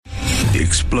The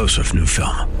explosive new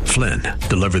film, Flynn,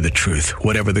 Deliver the Truth,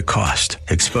 Whatever the Cost,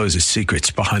 exposes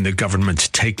secrets behind the government's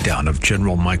takedown of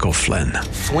General Michael Flynn.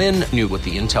 Flynn knew what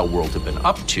the intel world had been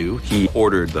up to. He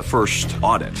ordered the first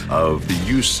audit of the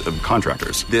use of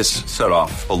contractors. This set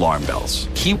off alarm bells.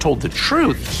 He told the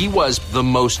truth. He was the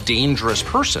most dangerous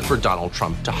person for Donald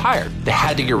Trump to hire. They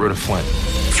had to get rid of Flynn.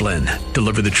 Flynn,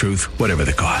 Deliver the Truth, Whatever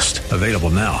the Cost. Available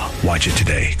now. Watch it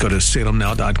today. Go to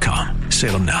salemnow.com.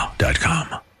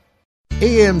 salemnow.com.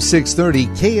 AM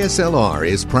 630 KSLR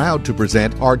is proud to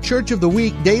present our Church of the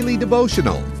Week Daily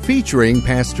Devotional featuring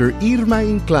Pastor Irma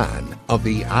Inclán of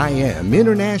the I Am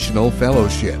International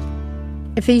Fellowship.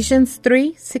 Ephesians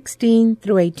 3:16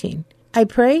 through 18. I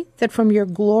pray that from your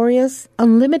glorious,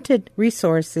 unlimited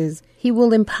resources, He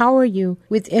will empower you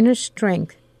with inner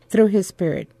strength through His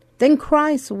Spirit. Then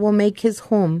Christ will make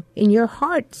His home in your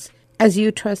hearts as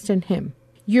you trust in Him.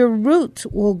 Your roots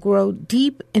will grow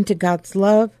deep into God's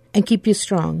love and keep you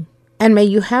strong. And may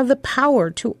you have the power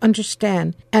to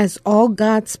understand, as all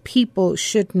God's people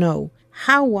should know,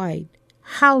 how wide,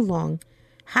 how long,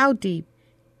 how deep,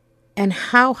 and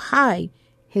how high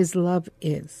His love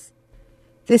is.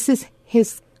 This is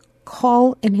His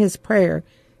call and His prayer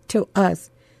to us,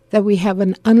 that we have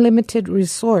an unlimited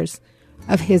resource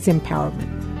of His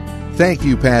empowerment. Thank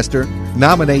you, Pastor.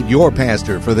 Nominate your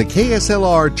pastor for the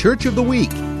KSLR Church of the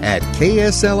Week at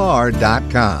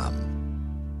kslr.com.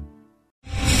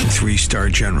 Three-star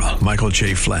General Michael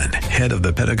J. Flynn, head of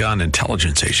the Pentagon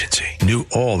Intelligence Agency, knew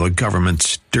all the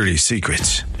government's dirty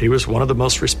secrets. He was one of the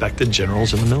most respected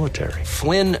generals in the military.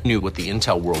 Flynn knew what the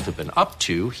intel world had been up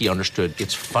to. He understood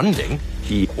its funding.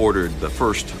 He ordered the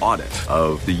first audit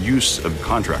of the use of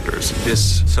contractors.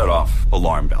 This set off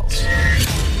alarm bells.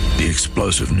 The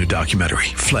explosive new documentary,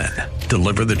 Flynn,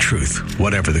 Deliver the Truth,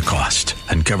 Whatever the Cost,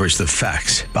 uncovers the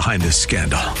facts behind this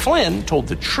scandal. Flynn told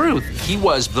the truth. He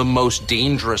was the most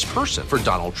dangerous person for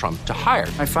Donald Trump to hire.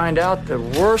 I find out the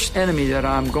worst enemy that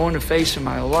I'm going to face in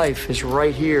my life is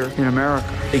right here in America.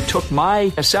 They took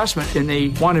my assessment and they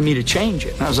wanted me to change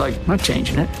it. And I was like, I'm not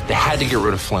changing it. They had to get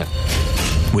rid of Flynn.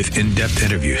 With in-depth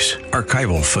interviews,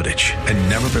 archival footage, and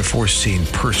never-before-seen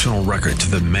personal records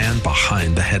of the man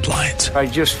behind the headlines. I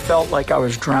just felt like I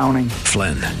was drowning.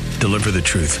 Flynn, Deliver the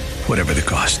Truth, Whatever the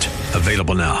Cost.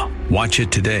 Available now. Watch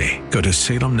it today. Go to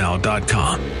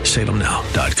salemnow.com.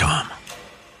 salemnow.com.